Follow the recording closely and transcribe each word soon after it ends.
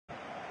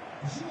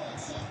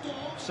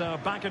So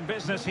back in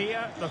business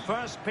here, the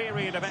first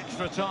period of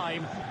extra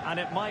time, and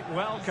it might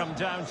well come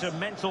down to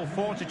mental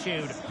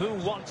fortitude. Who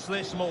wants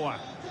this more?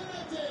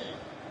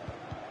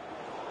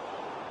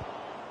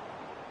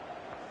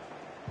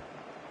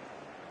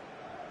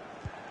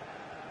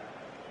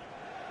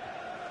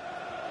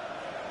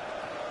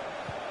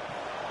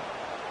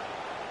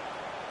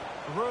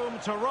 Room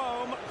to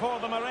roam for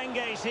the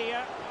merengues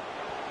here.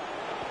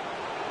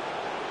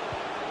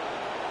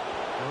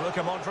 Luka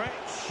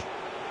Modric.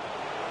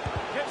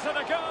 Gives it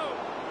a go.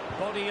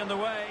 Body in the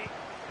way.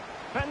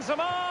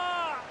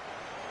 Benzema!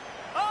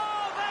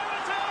 Oh, there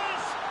it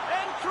is!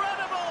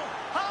 Incredible!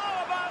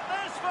 How about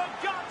this for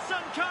guts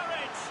and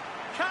courage?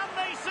 Can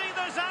they see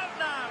this out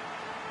now?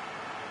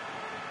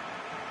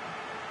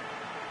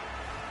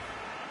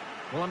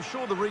 Well, I'm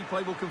sure the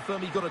replay will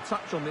confirm he got a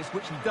touch on this,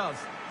 which he does.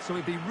 So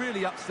he'd be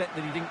really upset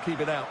that he didn't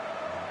keep it out.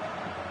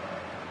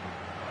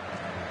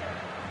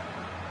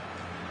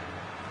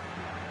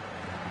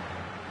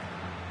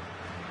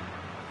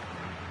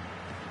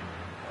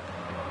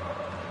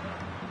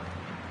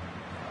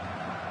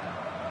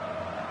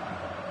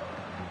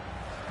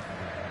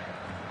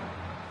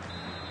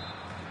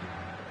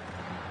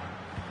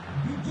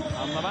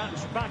 And the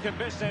match back in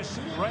business.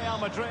 Real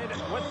Madrid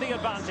with the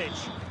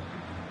advantage.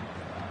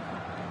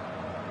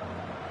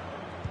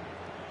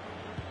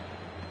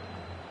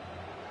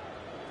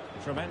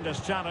 Tremendous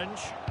challenge.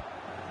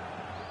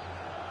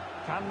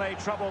 Can they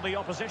trouble the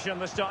opposition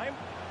this time?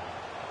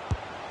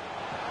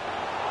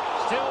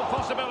 Still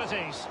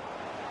possibilities.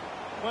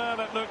 Well,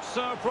 it looked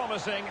so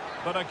promising,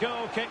 but a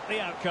goal kicked the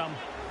outcome.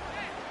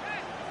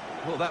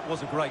 Well, that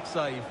was a great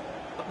save.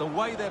 But the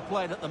way they're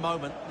playing at the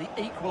moment, the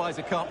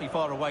equaliser can't be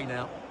far away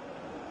now.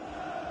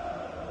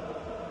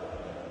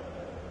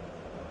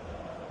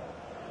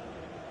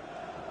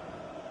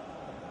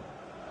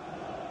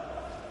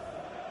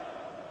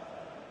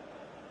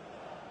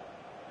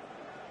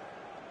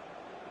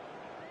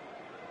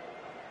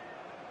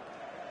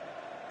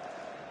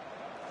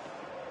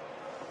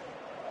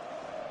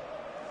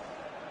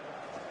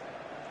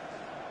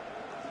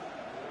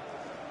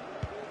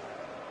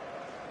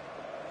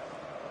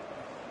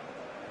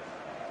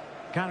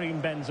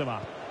 Karim Benzema.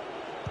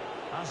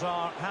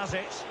 Hazard has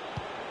it.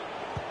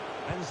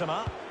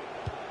 Benzema.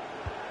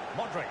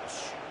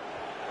 Modric.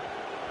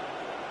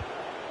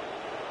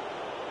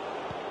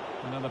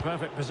 And in the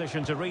perfect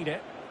position to read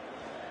it.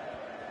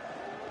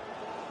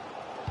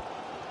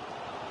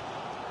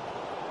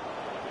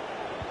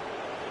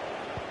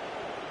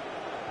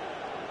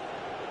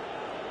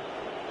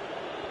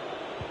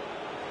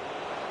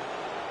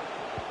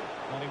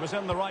 And he was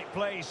in the right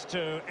place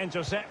to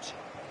intercept.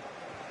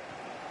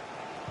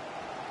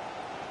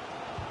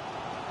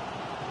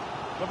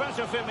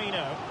 Roberto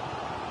Firmino.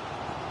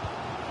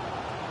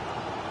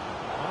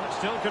 Well, it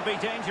still could be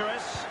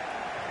dangerous.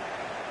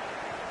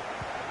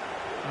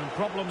 And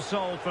problem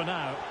solved for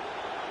now.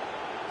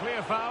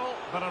 Clear foul,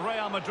 but a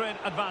Real Madrid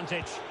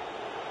advantage.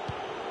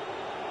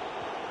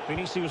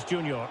 Vinicius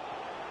Junior.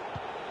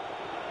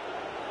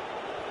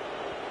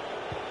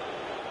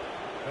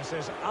 This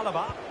is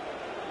Alaba.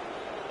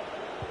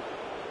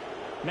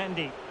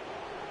 Mendy.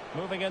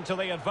 Moving into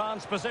the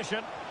advanced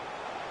position.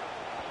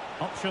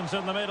 Options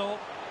in the middle.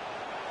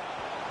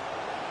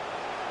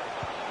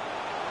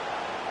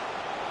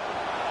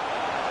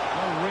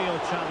 A real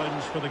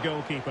challenge for the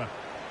goalkeeper.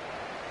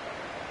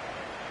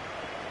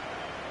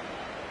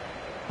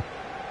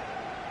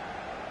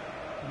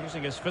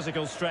 Using his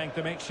physical strength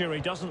to make sure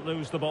he doesn't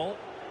lose the ball.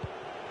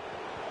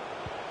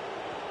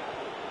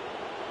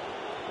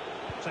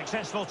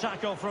 Successful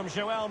tackle from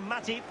Joel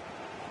Matip.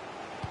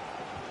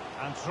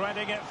 And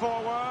threading it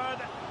forward.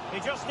 He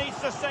just needs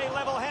to stay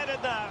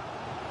level-headed now.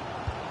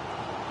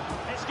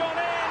 It's gone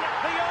in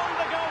beyond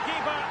the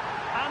goalkeeper.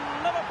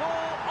 And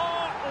Liverpool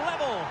are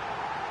level.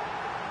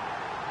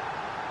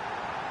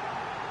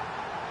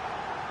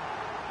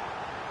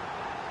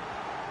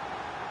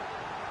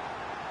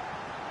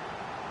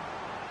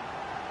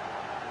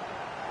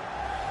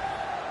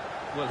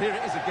 Well, here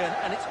it is again,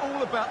 and it's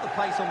all about the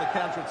pace on the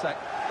counter-attack.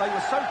 They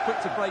were so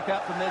quick to break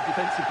out from their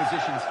defensive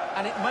positions,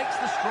 and it makes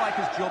the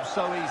striker's job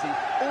so easy.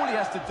 All he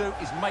has to do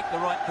is make the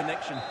right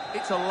connection.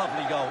 It's a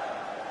lovely goal.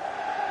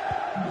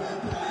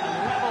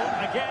 And level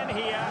again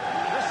here.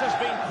 This has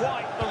been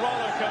quite the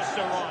roller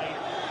coaster ride.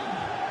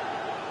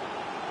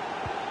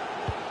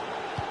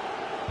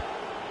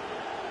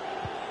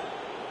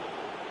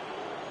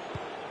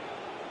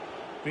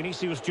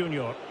 Vinicius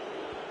Junior.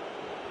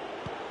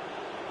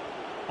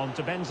 On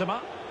to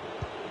Benzema.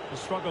 The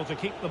struggle to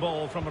keep the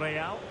ball from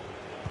Real.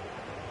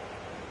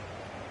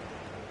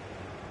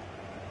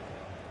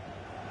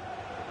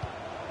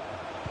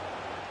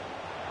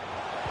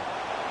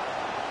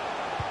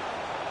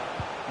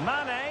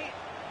 Mane.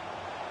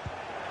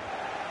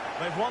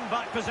 They've won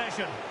back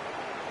possession.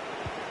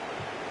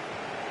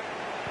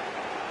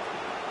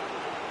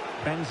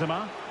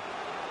 Benzema.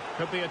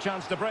 Could be a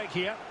chance to break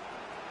here.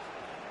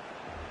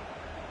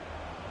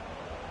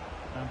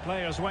 And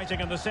players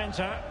waiting in the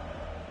centre.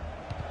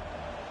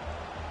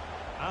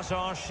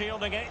 Hazard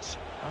shielding it.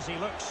 as he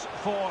looks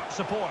for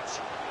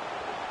support.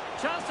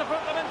 Chance to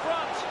put them in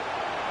front.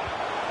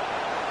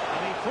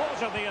 And he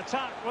thwarted the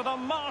attack with a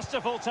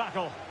masterful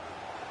tackle.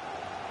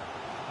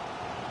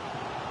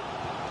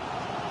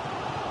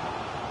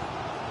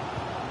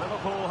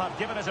 Liverpool have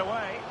given it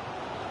away.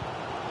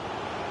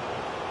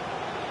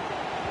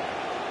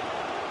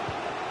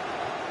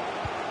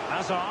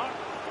 Hazard.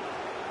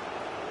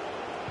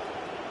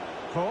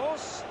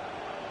 Kroos.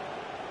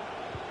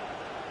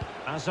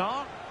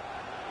 Hazard.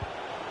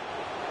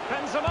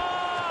 Benzema!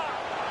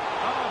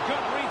 Oh,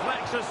 good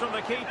reflexes from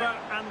the keeper,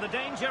 and the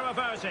danger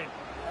averted.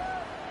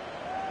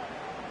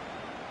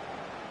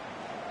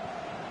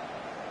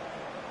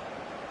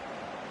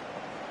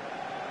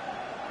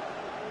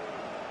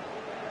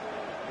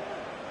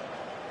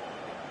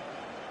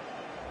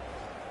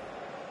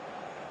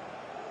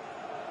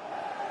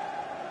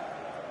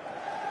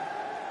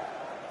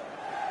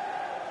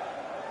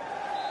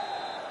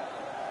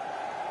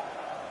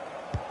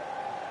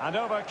 And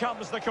over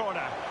comes the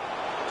corner.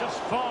 Just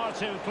far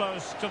too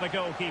close to the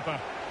goalkeeper.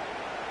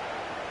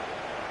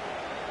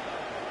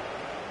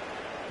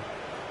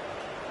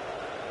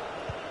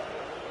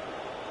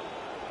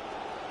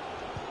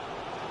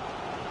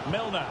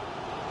 Milner.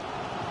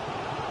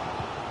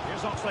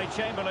 Here's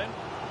Oxlade-Chamberlain.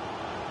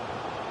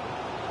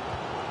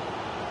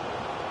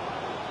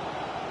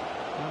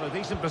 Well, a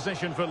decent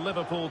position for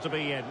Liverpool to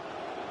be in.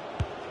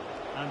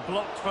 And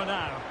blocked for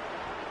now.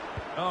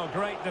 Oh,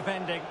 great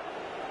defending.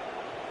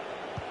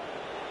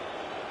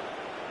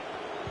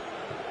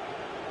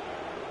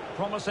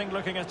 Promising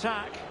looking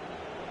attack.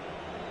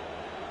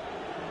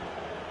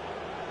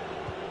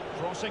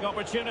 Crossing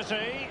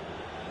opportunity.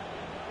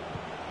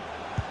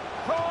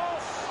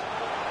 Cross!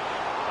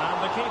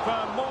 And the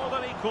keeper more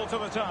than equal to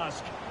the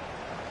task.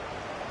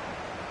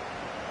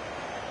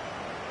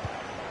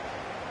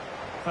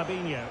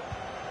 Fabinho.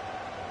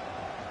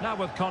 Now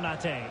with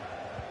Konate.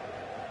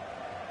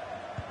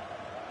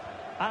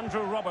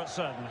 Andrew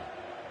Robertson.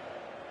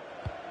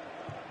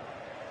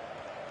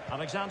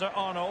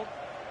 Alexander-Arnold.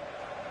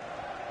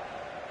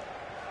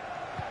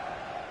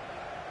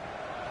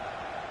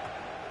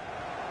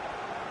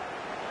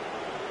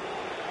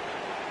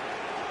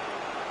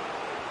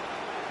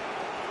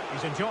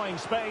 He's enjoying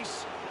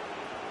space.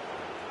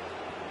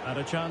 And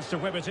a chance to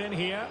whip it in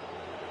here.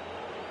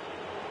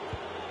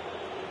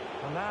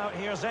 And now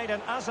here's Eden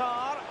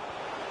Hazard.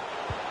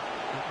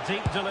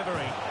 Deep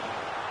delivery.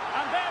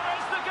 And there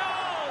is the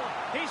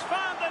goal! He's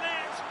found the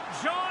net.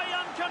 Joy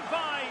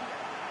unconfined.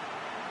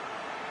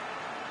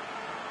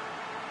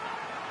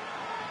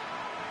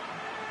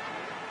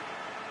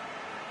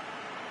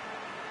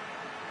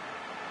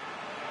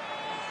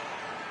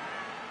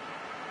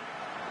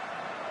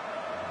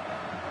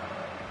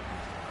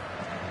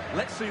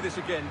 Let's see this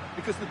again,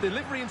 because the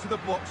delivery into the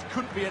box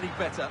couldn't be any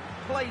better.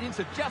 Played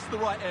into just the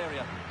right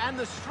area, and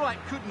the strike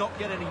could not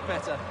get any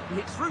better. He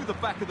hit through the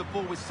back of the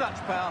ball with such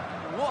power.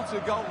 What a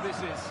goal this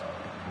is.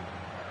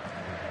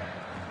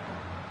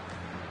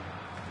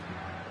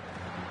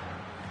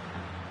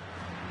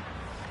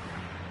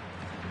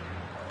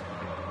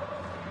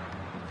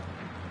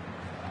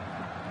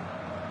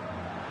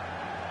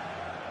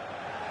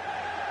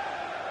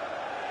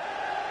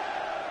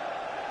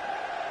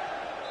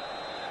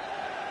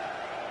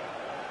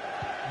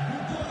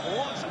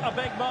 What a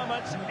big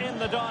moment in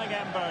the dying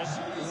embers.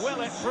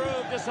 Will it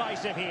prove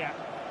decisive here?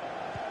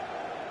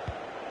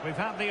 We've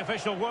had the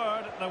official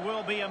word. There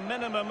will be a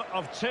minimum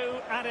of 2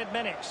 added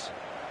minutes.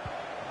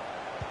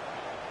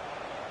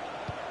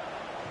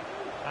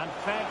 And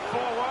fed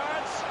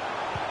forwards.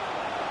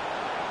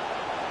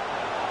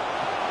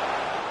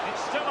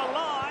 It's still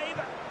alive.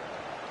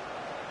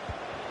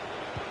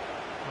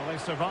 Well, they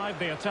survived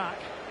the attack.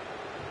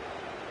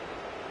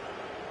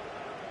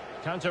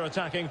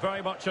 Counter-attacking,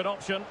 very much an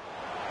option.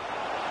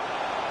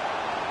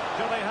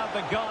 Do they have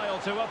the guile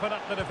to open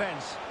up the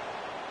defence?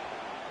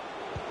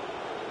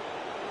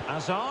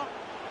 Hazard.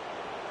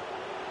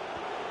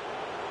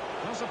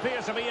 Does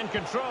appear to be in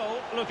control.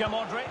 Luka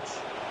Modric.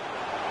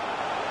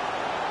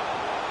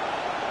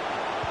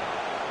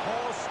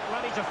 Horse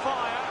ready to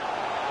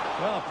fire.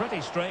 Well,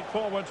 pretty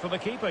straightforward for the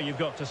keeper, you've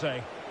got to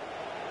say.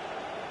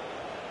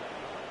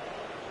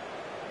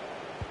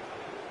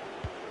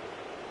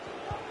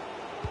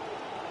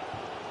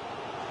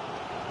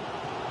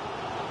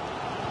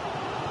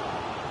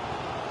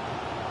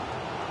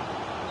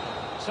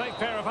 Safe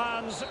pair of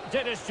hands,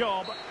 did his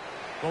job.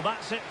 Well,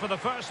 that's it for the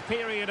first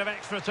period of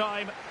extra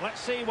time. Let's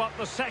see what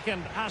the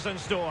second has in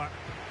store.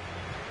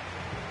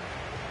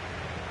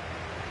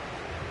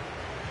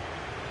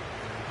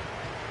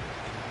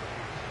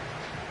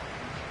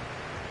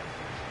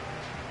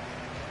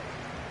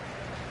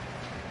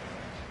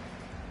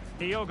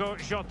 Diogo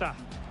Jota.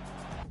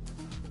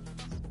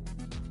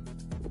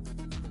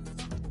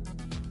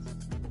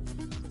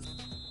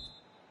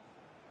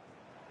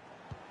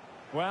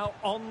 Well,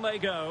 on they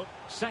go.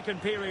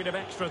 Second period of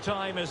extra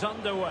time is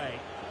underway.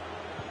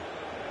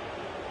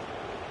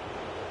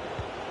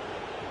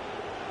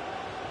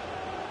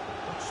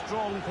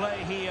 Strong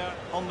play here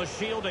on the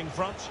shielding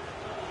front.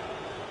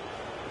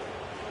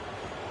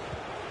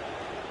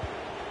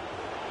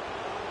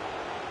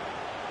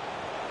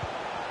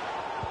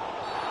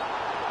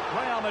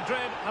 Real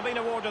Madrid have been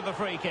awarded the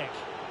free kick.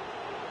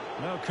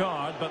 No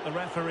card, but the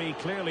referee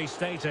clearly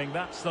stating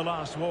that's the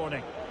last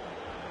warning.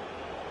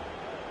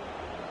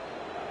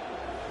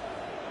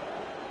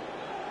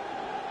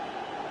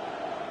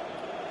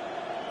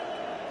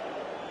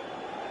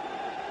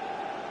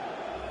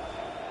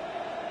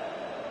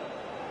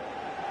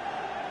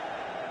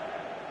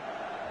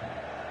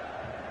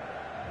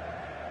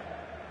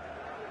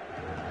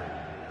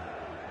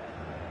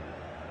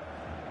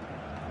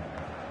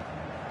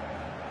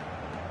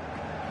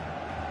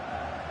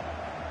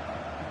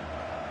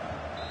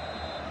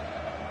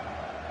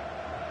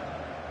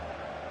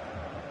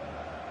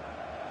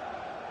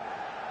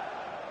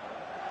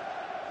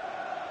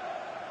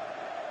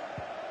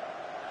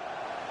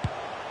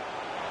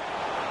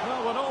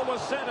 When all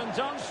was said and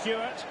done,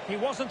 Stuart, he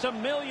wasn't a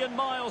million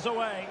miles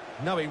away.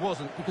 No, he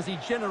wasn't, because he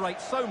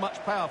generates so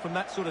much power from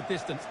that sort of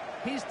distance.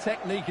 His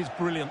technique is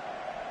brilliant.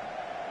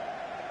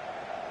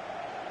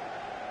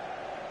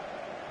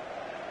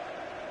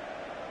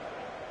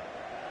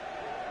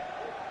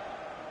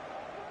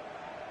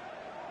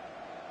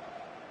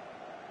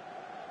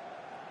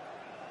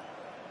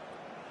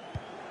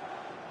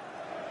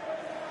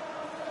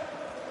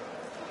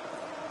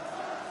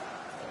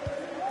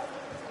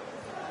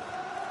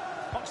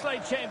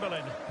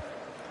 Chamberlain.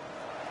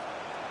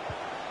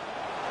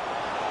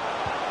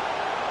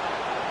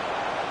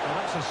 Well,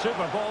 that's a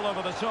super ball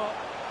over the top.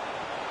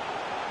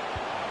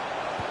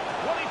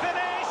 Will he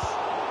finish?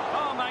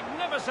 Oh,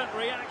 magnificent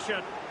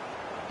reaction.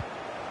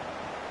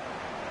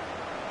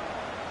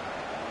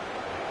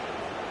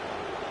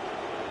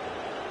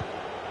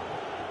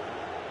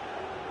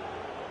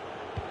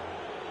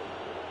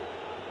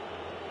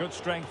 Good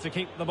strength to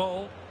keep the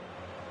ball.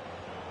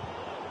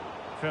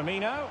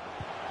 Firmino.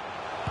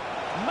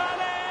 Mane!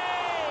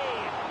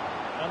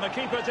 And the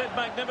keeper did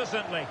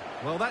magnificently.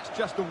 Well, that's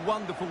just a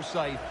wonderful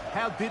save.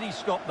 How did he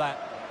stop that?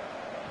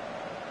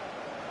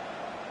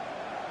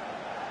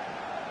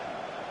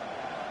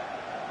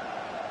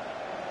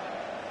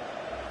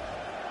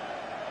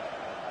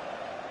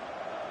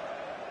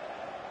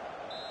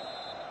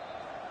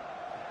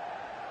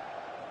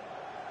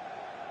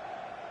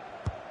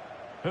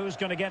 Who's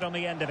going to get on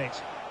the end of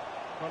it?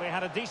 Well, he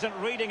had a decent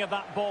reading of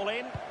that ball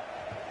in.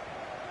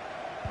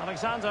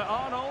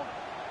 Alexander-Arnold.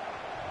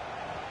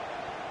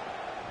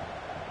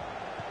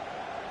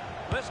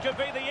 This could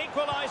be the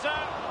equaliser.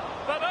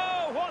 But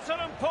oh, what an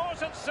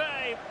important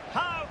save.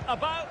 How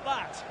about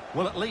that?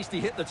 Well, at least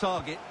he hit the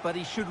target, but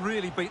he should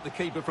really beat the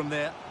keeper from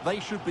there. They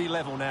should be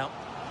level now.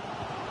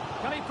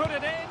 Can he put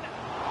it in?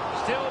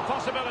 Still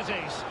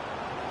possibilities.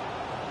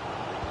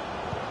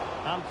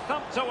 And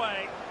thumped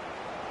away.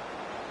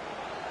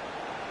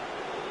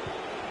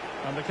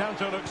 And the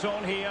counter looks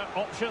on here.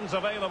 Options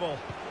available.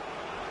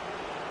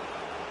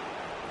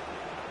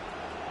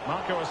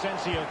 Marco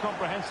Asensio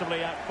comprehensively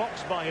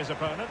outfoxed by his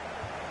opponent.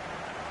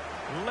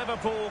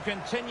 Liverpool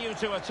continue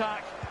to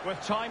attack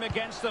with time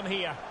against them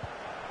here.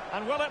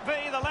 And will it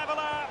be the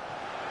leveller?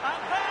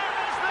 And there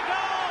is the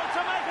goal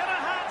to make it a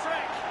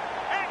hat-trick.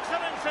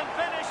 Excellence in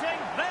finishing,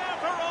 there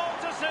for all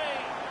to see.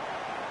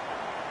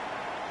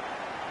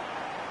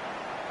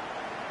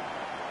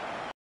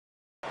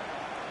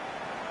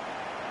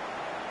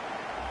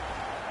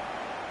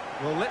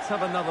 Well, let's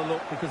have another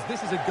look, because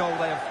this is a goal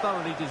they have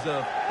thoroughly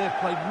deserved. They've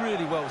played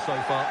really well so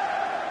far.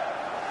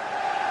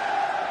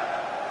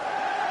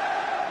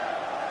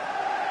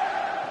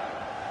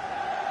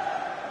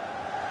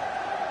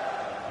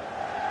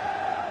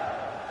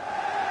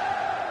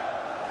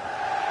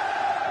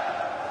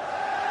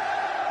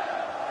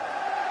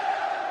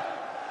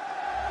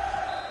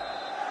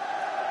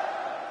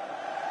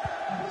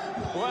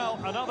 Well,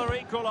 another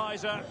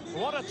equaliser.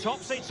 What a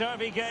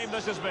topsy-turvy game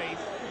this has been.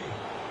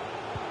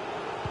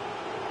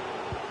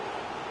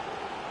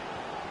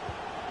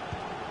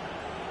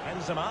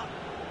 Benzema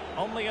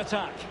on the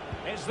attack.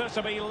 Is there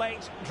to be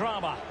late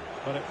drama?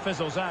 But it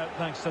fizzles out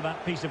thanks to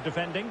that piece of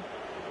defending.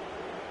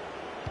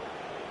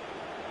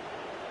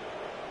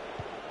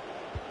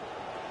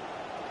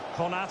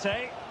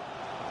 Konate.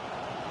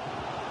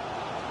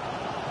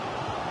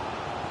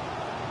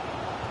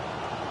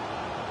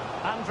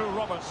 Andrew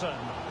Robertson.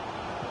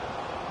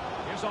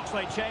 Here's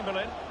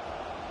Oxlade-Chamberlain.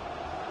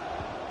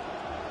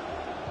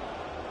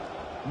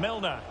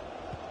 Milner.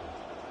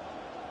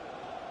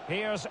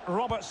 Here's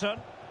Robertson.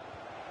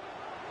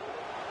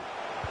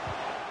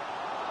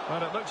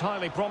 Well, it looked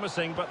highly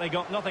promising, but they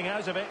got nothing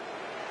out of it.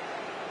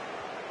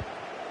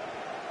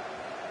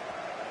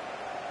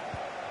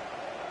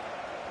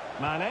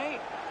 Mane.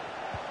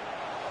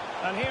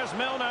 And here's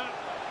Milner.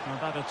 Well,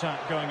 that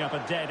attack going up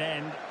a dead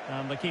end,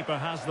 and the keeper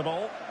has the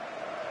ball.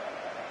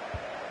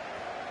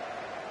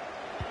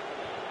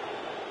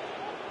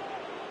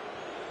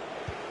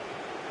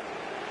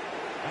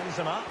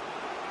 Benzema.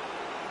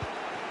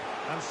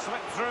 And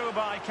slipped through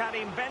by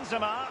Karim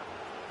Benzema.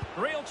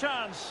 Real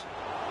chance.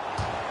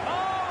 Oh,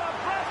 a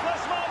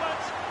breathless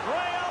moment.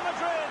 Real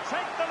Madrid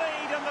take the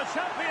lead in the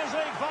Champions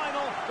League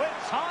final with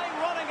time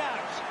running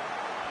out.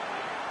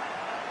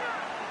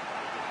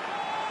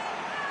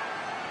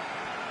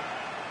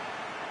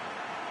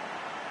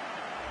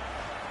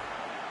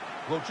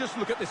 Well, just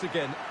look at this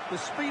again. The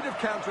speed of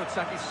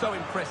counter-attack is so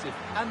impressive,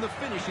 and the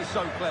finish is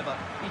so clever.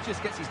 He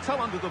just gets his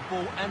toe under the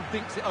ball and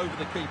dinks it over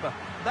the keeper.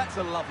 That's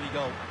a lovely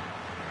goal.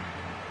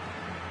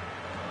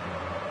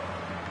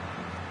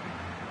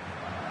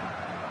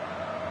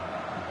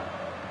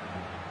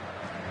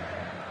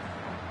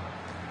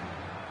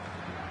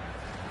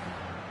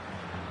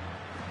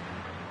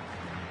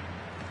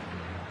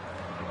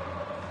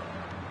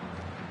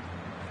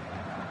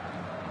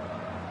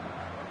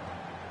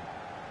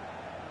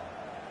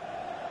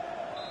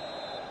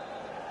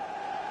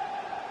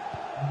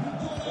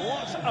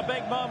 What a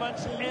big moment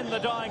in the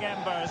dying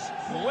embers.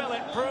 Will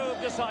it prove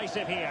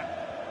decisive here?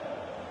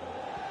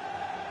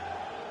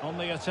 On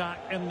the attack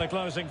in the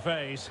closing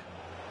phase.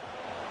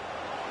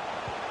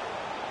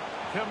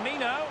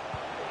 Firmino.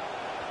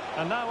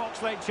 And now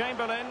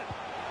Oxlade-Chamberlain.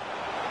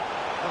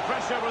 The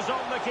pressure was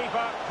on the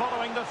keeper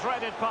following the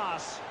threaded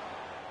pass.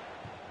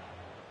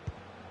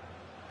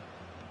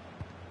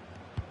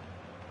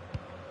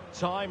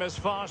 Time is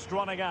fast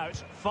running out.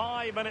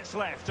 5 minutes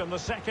left in the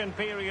second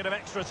period of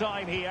extra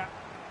time here.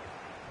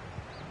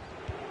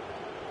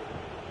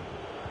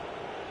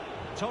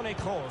 Toni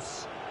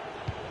Kroos.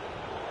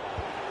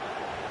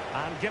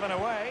 And given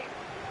away.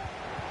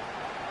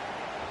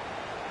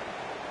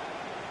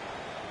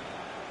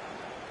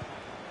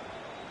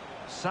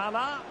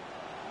 Salah.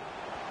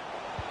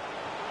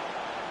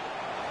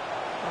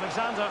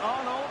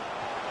 Alexander-Arnold.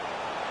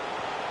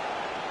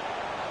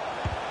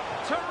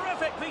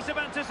 Terrific piece of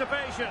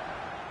anticipation.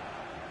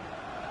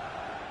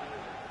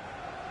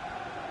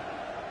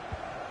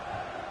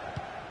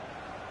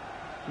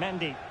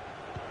 Mendy.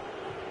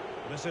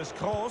 This is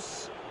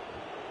Kroos.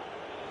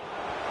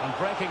 And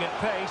breaking at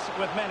pace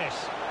with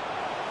menace.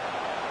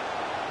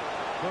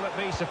 Will it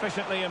be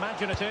sufficiently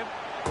imaginative?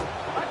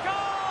 A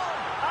goal!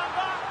 And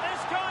that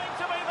is going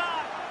to be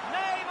that.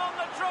 Name on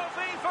the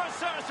trophy for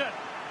certain.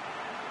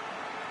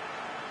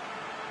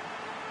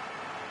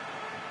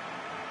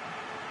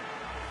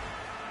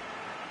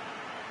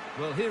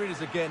 Well, here it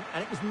is again,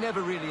 and it was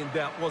never really in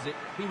doubt, was it?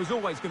 He was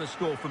always going to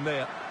score from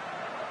there.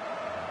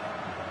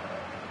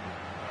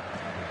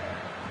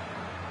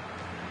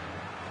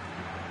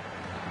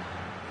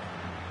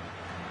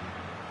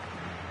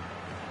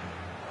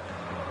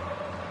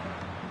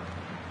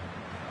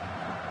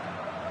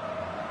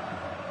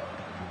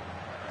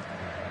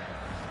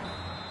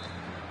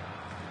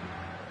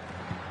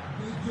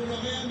 Pour le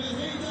Real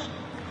Madrid,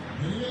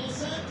 le numéro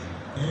 7,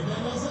 Eden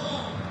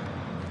Hazard.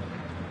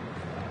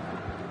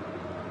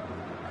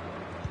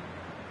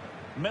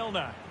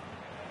 Milner.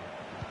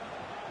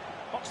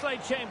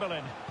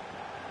 Oxlade-Chamberlain.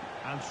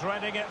 And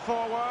threading it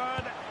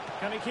forward.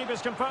 Can he keep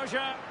his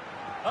composure?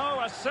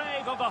 Oh, a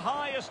save of the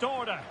highest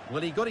order.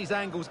 Well, he got his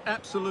angles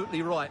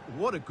absolutely right.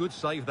 What a good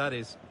save that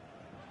is.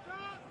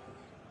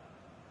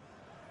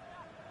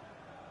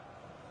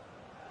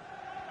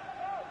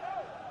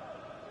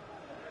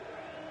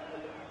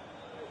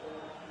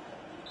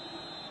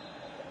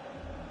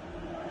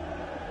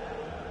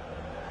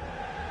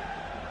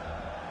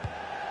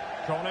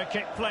 Corner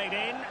kick played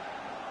in.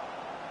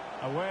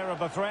 Aware of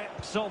the threat,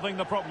 solving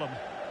the problem.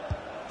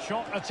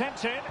 Shot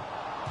attempted.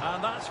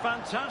 And that's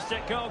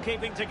fantastic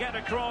goalkeeping to get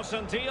across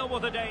and deal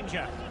with the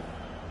danger.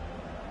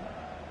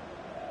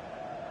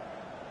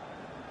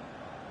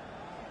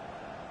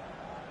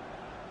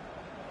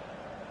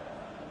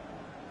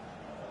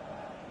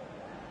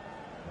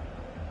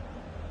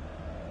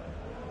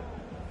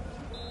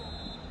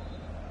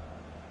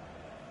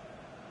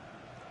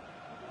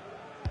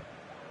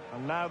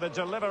 And now the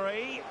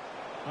delivery.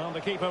 Well,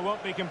 the keeper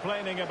won't be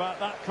complaining about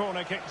that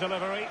corner kick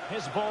delivery.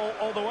 His ball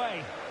all the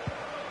way.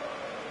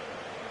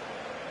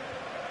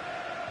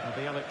 And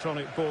the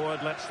electronic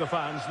board lets the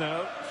fans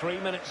know. 3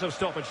 minutes of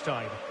stoppage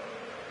time.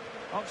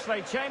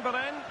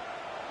 Oxlade-Chamberlain.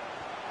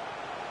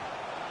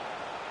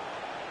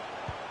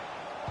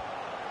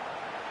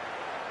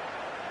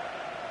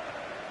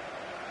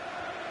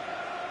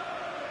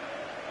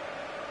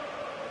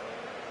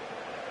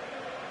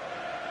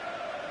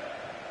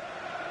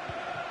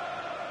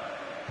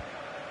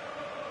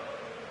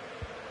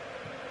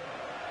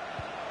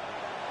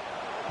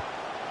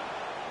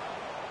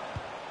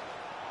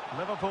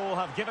 Liverpool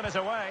have given us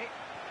away.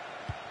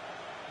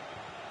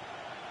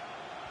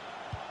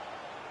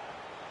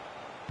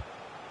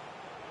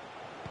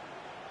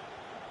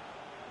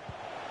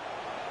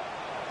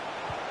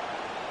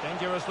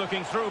 Dangerous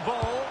looking through ball.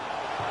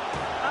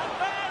 And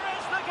there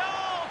is the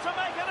goal to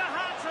make it a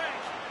hat-trick.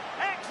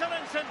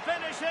 Excellence in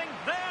finishing,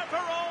 there for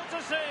all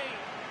to see.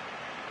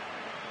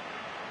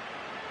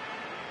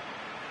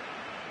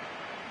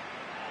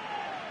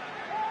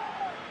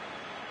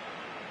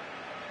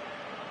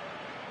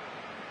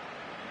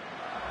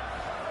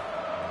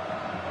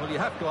 Well, you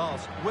have to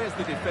ask, where's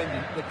the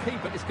defending? The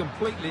keeper is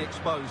completely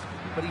exposed,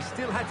 but he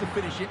still had to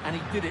finish it, and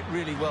he did it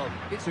really well.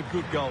 It's a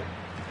good goal.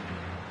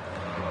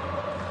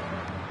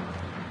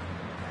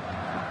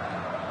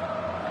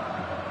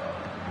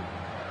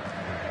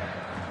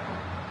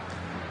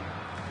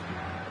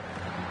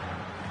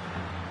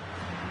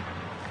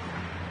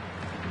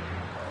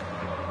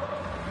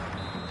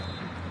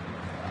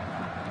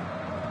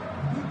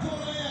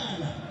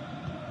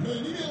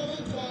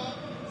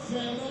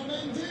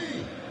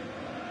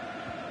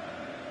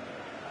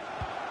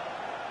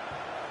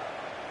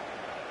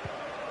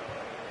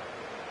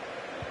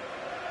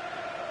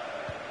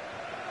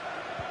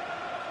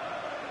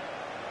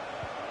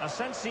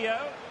 Asensio.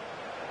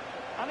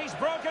 And he's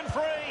broken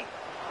free.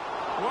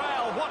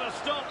 Well, what a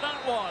stop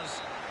that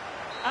was.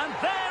 And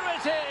there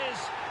it is.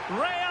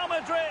 Real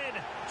Madrid,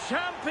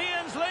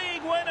 Champions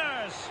League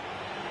winners.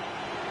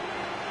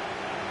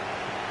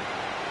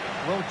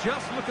 Well,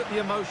 just look at the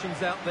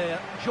emotions out there.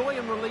 Joy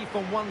and relief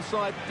on one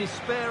side,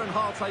 despair and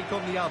heartache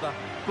on the other.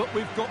 But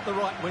we've got the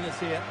right winners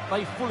here.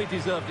 They fully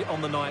deserved it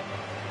on the night.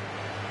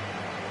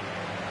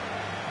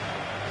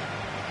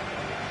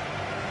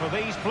 For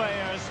these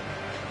players,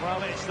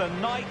 well, it's the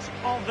night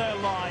of their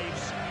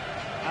lives.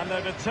 And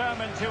they're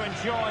determined to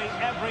enjoy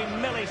every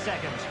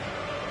millisecond.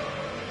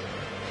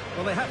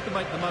 Well, they have to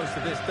make the most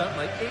of this, don't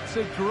they? It's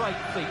a great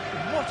feat.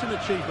 What an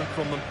achievement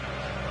from them.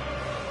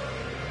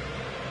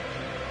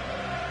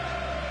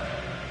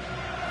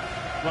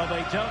 Well,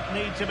 they don't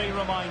need to be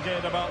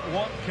reminded about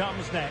what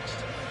comes next.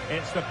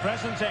 It's the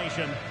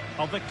presentation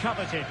of the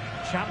coveted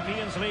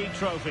Champions League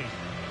trophy.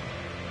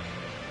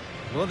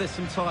 Well, there's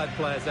some tired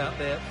players out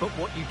there, but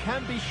what you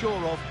can be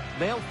sure of,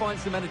 they'll find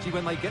some energy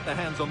when they get their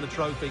hands on the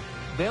trophy.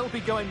 They'll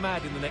be going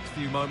mad in the next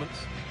few moments.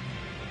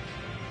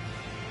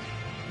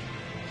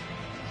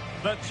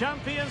 The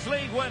Champions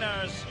League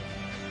winners,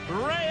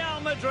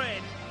 Real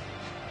Madrid.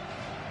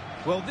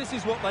 Well, this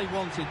is what they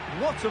wanted.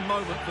 What a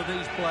moment for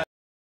these players.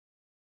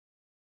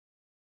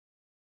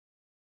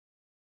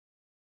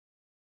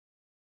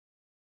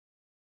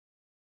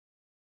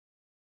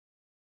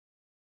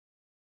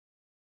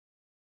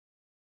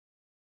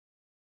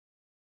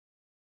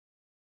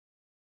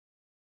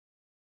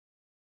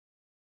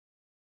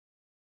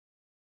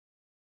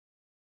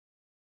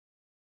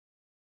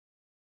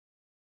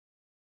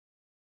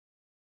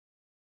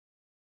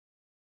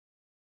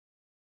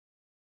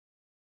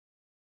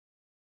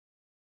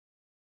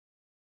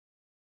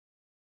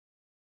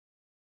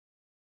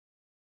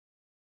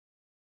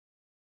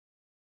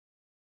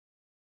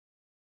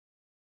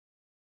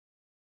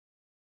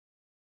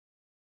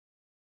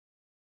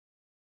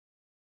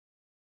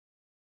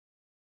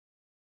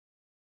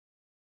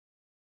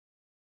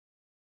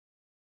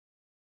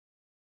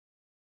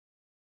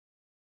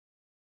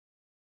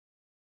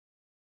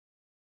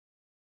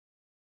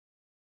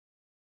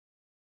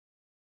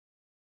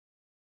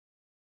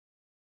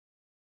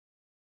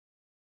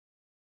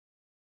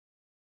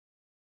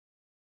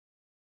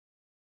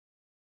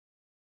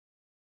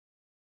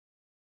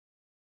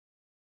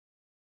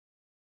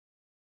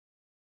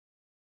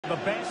 The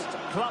best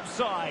club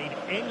side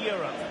in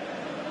Europe.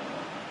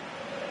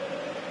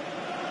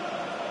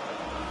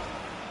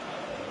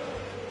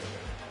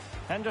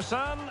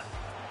 Henderson.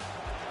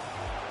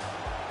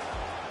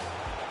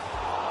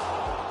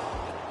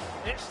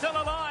 It's still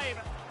alive.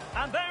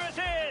 And there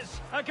it is.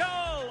 A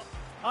goal.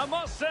 I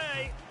must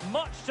say,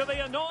 much to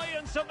the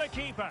annoyance of the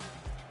keeper.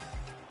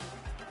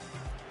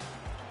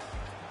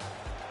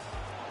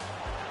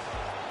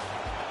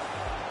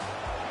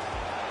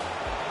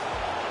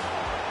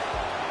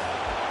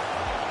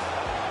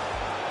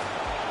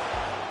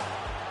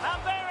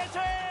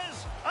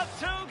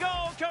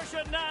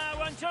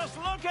 Now, and just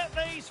look at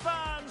these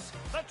fans.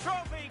 The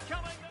trophy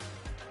coming.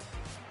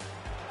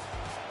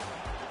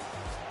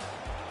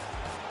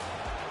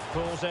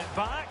 Pulls it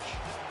back.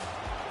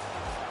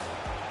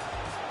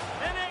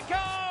 In it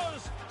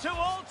goes to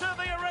alter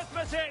the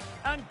arithmetic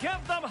and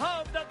give them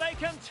hope that they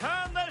can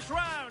turn this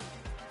round.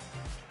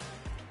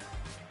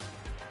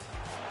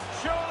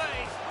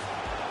 Surely.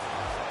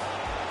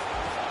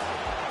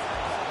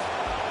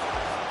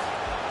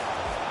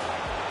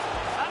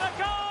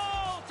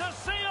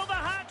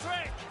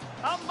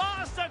 A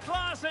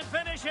masterclass in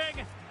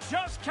finishing.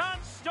 Just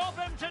can't stop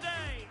him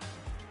today.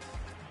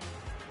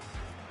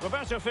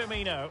 Roberto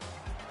Firmino.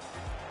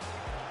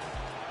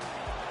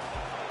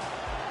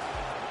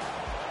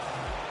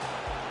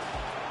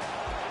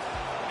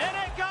 In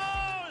it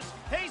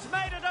goes. He's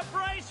made it a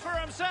brace for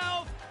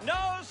himself.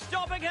 No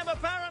stopping him,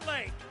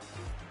 apparently.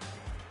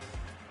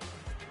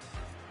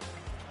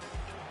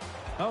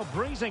 Oh,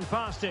 breezing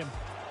past him.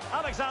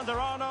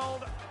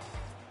 Alexander-Arnold.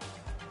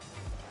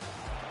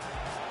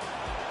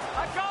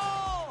 A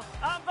goal!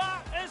 And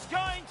that is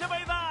going to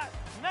be that.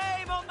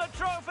 Name on the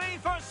trophy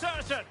for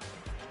certain.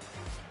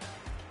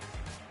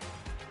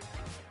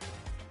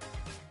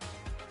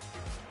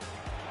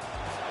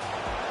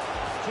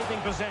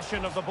 Keeping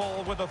possession of the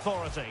ball with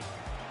authority.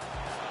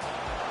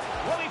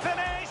 Will he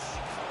finish?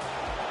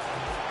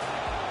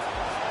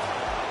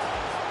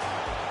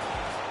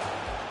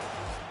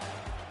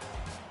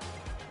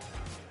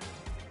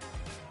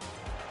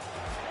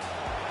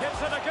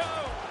 Gives it a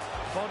go.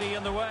 Body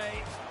in the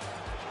way.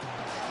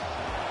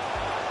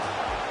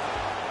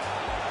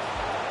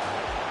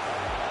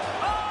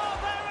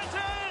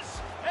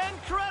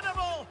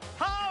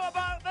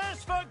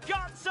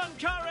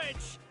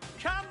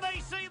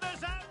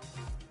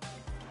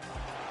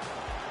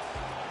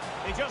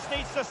 He just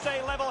needs to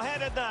stay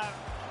level-headed now.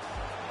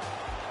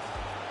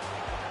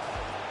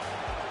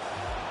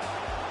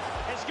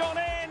 It's gone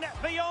in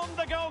beyond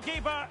the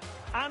goalkeeper,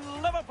 and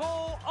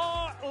Liverpool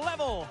are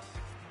level.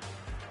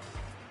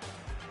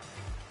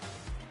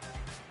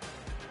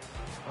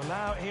 And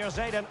now here's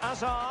Eden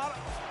Hazard.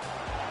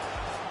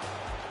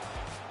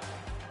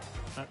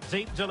 A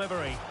deep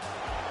delivery.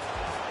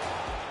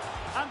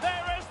 And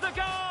there is the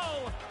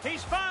goal!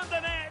 He's found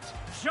the net!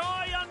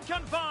 Joy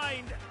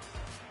unconfined!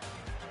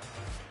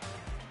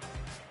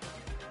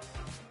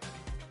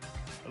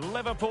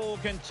 Liverpool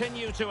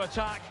continue to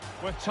attack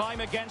with time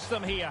against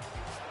them here.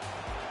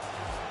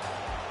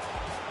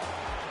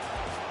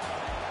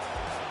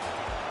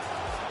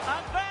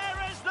 And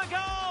there is the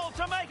goal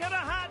to make it a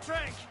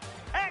hat-trick!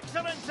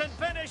 Excellence in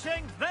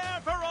finishing,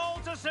 there for all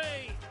to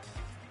see!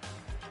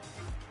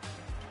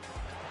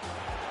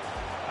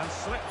 And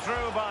slipped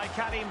through by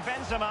Karim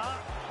Benzema.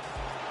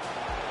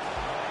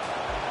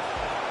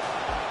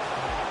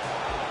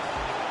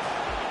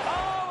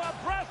 Oh,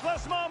 a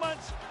breathless moment!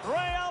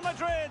 Real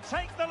Madrid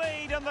take the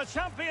lead in the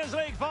Champions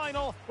League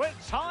final with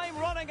time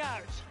running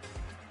out.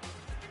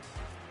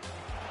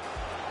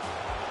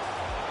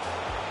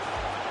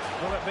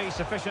 Will it be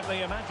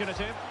sufficiently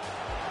imaginative?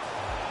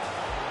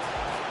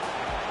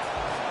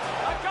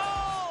 A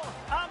goal!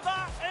 And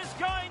that is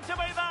going to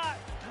be that!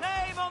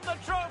 Name on the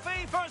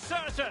trophy for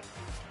certain!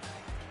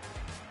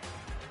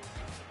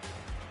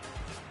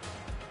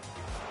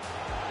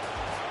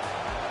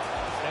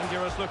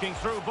 Dangerous looking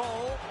through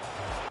ball.